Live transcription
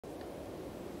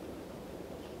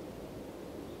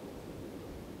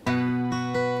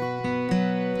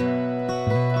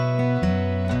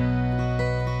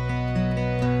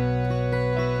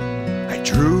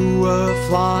a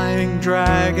flying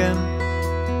dragon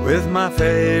with my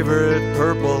favorite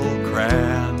purple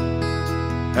crayon.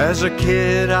 As a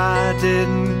kid I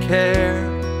didn't care.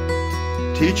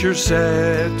 Teacher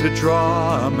said to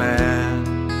draw a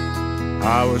man.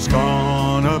 I was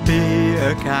gonna be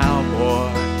a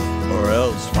cowboy or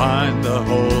else find the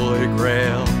Holy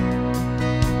Grail.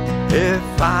 If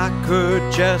I could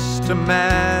just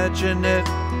imagine it,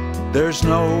 there's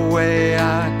no way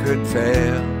I could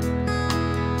fail.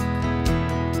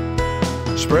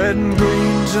 Spreading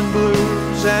greens and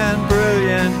blues and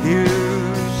brilliant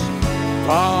hues,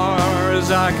 far as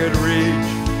I could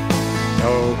reach.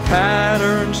 No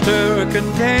patterns to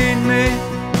contain me,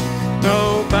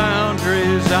 no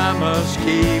boundaries I must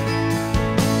keep.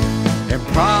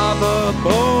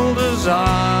 Improbable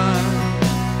design,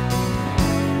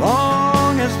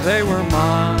 long as they were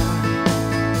mine.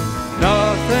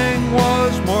 Nothing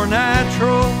was more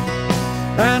natural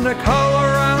than to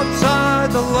color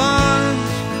outside the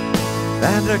lines,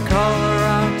 than to color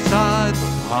outside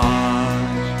the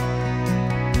lines.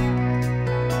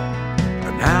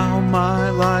 But now my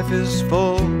life is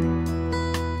full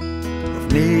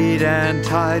of neat and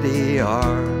tidy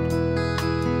art.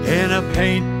 In a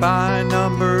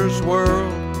paint-by-numbers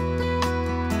world,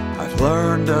 I've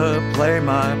learned to play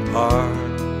my part.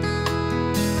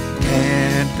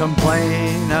 Can't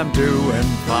complain, I'm doing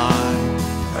fine,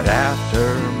 but after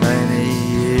many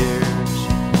years,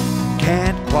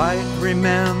 can't quite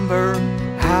remember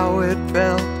how it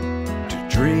felt to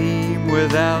dream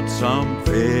without some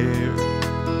fear.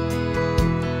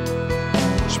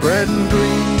 Spreading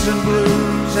greens and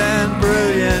blues and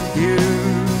brilliant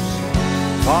hues,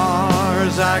 far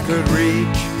as I could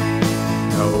reach.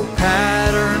 No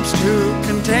patterns to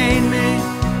contain me,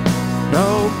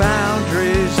 no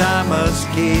boundaries I must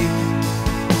keep.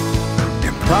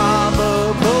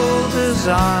 Improbable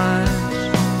designs,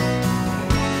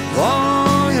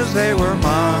 long as they were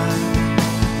mine.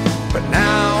 But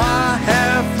now I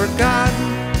have forgotten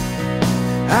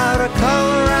how to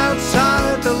color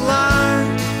outside the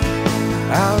lines,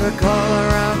 how to color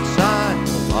outside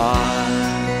the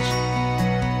lines.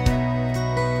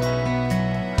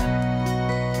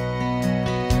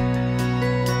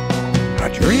 I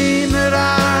dream that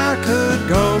I could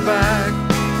go back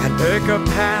and pick a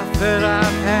path that I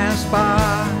passed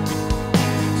by.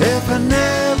 If I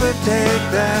never take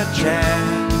that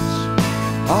chance,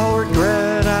 I'll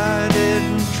regret I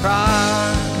didn't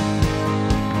try.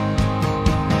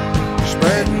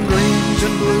 Spreading greens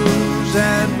and blues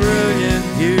and brilliant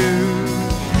hues,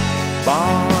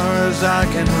 far as I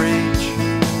can reach.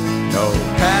 No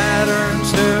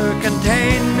patterns to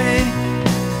contain me,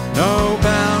 no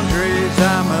boundaries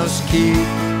I must keep.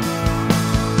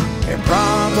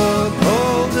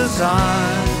 Improbable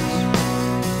designs,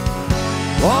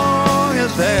 long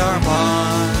as they are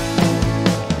mine.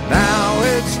 Now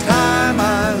it's time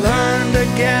I learned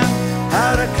again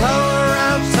how to color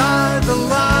outside the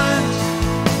lines,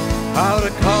 how to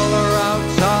color